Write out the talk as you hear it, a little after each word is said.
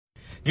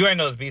You already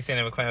know this BC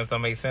and claims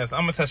don't make sense.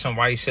 I'm going to touch on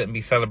why you shouldn't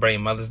be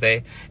celebrating Mother's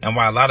Day and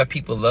why a lot of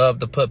people love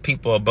to put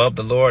people above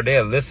the Lord.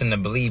 They'll listen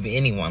and believe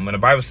anyone. When the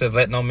Bible says,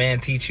 let no man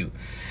teach you.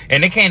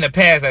 And it came to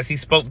pass as he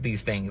spoke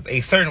these things.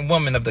 A certain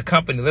woman of the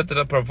company lifted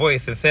up her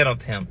voice and said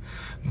unto him,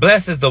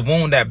 Blessed is the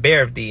womb that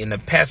beareth thee, and the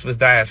patch which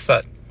thou hast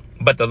sucked.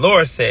 But the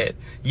Lord said,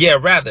 Yea,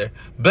 rather,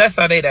 blessed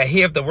are they that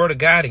hear the word of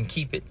God and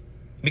keep it.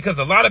 Because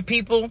a lot of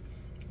people,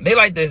 they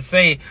like to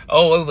say,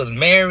 oh, it was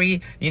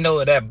Mary,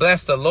 that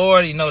blessed the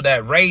Lord,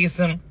 that raised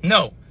him.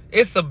 No,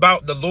 it's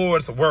about the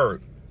Lord's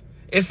word.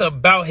 It's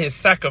about his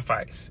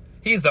sacrifice.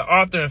 He's the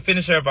author and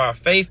finisher of our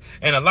faith.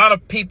 And a lot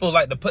of people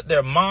like to put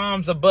their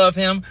moms above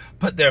him,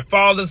 put their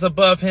fathers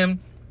above him,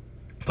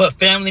 put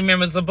family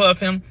members above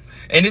him.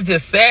 And it's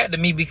just sad to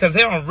me because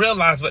they don't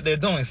realize what they're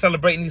doing,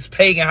 celebrating these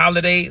pagan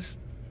holidays.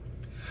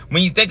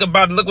 When you think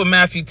about it, look what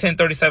Matthew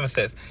 10:37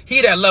 says.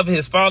 He that loveth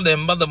his father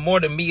and mother more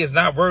than me is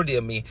not worthy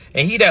of me.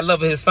 And he that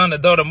loveth his son or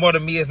daughter more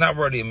than me is not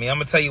worthy of me. I'm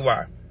going to tell you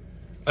why.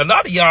 A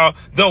lot of y'all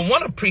don't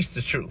want to preach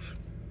the truth.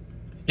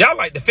 Y'all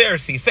like the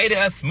Pharisees, say to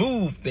us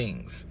smooth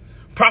things,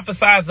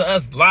 prophesy to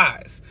us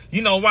lies.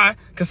 You know why?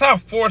 Because how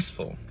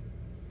forceful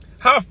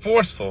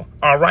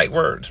are right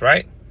words,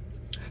 right?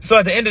 So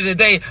at the end of the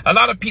day, a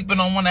lot of people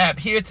don't want to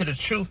adhere to the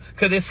truth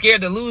because they're scared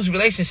to lose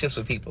relationships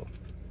with people.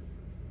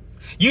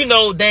 You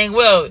know dang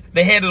well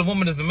the head of the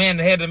woman is the man,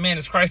 the head of the man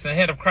is Christ, and the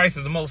head of Christ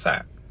is the Most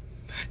High.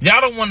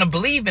 Y'all don't want to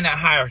believe in that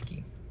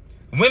hierarchy.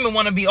 Women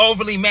want to be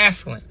overly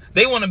masculine.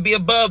 They want to be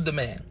above the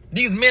man.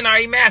 These men are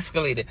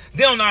emasculated.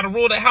 They don't know how to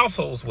rule their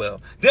households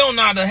well. They don't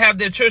know how to have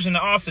their children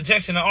in all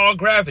subjection and all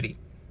gravity.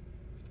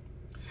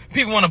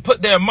 People want to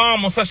put their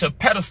mom on such a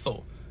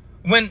pedestal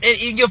when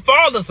your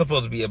father's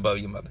supposed to be above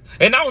your mother.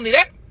 And not only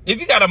that, if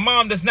you got a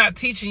mom that's not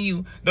teaching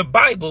you the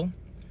Bible,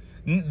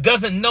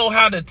 doesn't know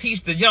how to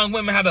teach the young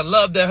women how to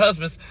love their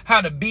husbands,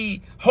 how to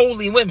be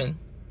holy women,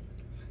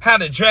 how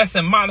to dress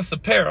in modest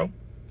apparel.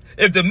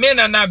 If the men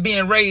are not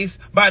being raised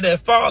by their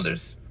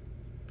fathers,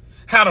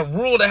 how to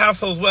rule the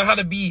households well, how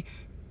to be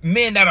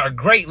men that are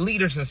great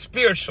leaders and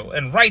spiritual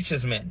and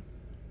righteous men,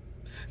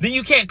 then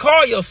you can't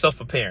call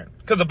yourself a parent.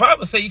 Because the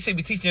Bible says you should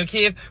be teaching your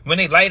kids when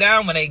they lay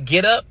down, when they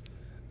get up,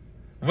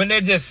 when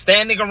they're just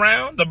standing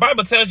around. The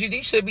Bible tells you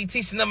you should be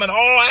teaching them in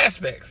all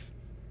aspects.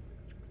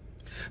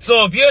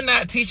 So if you're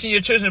not teaching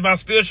your children about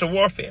spiritual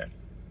warfare,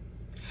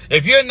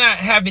 if you're not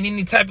having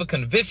any type of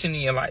conviction in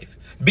your life,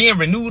 being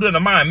renewed in the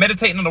mind,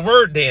 meditating on the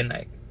word day and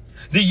night,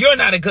 then you're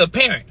not a good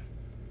parent.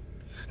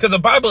 Because the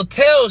Bible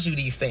tells you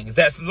these things,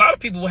 that a lot of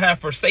people will have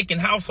forsaken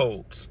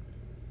households.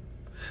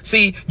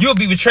 See, you'll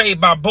be betrayed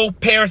by both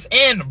parents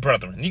and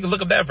brethren. You can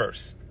look up that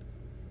verse.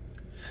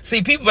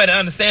 See, people better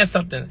understand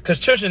something, because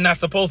children are not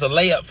supposed to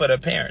lay up for their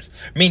parents.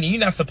 Meaning you're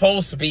not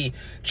supposed to be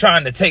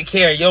trying to take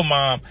care of your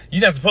mom.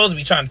 You're not supposed to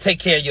be trying to take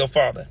care of your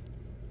father.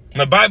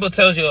 The Bible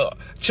tells you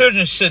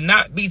children should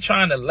not be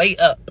trying to lay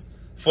up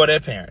for their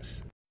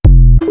parents.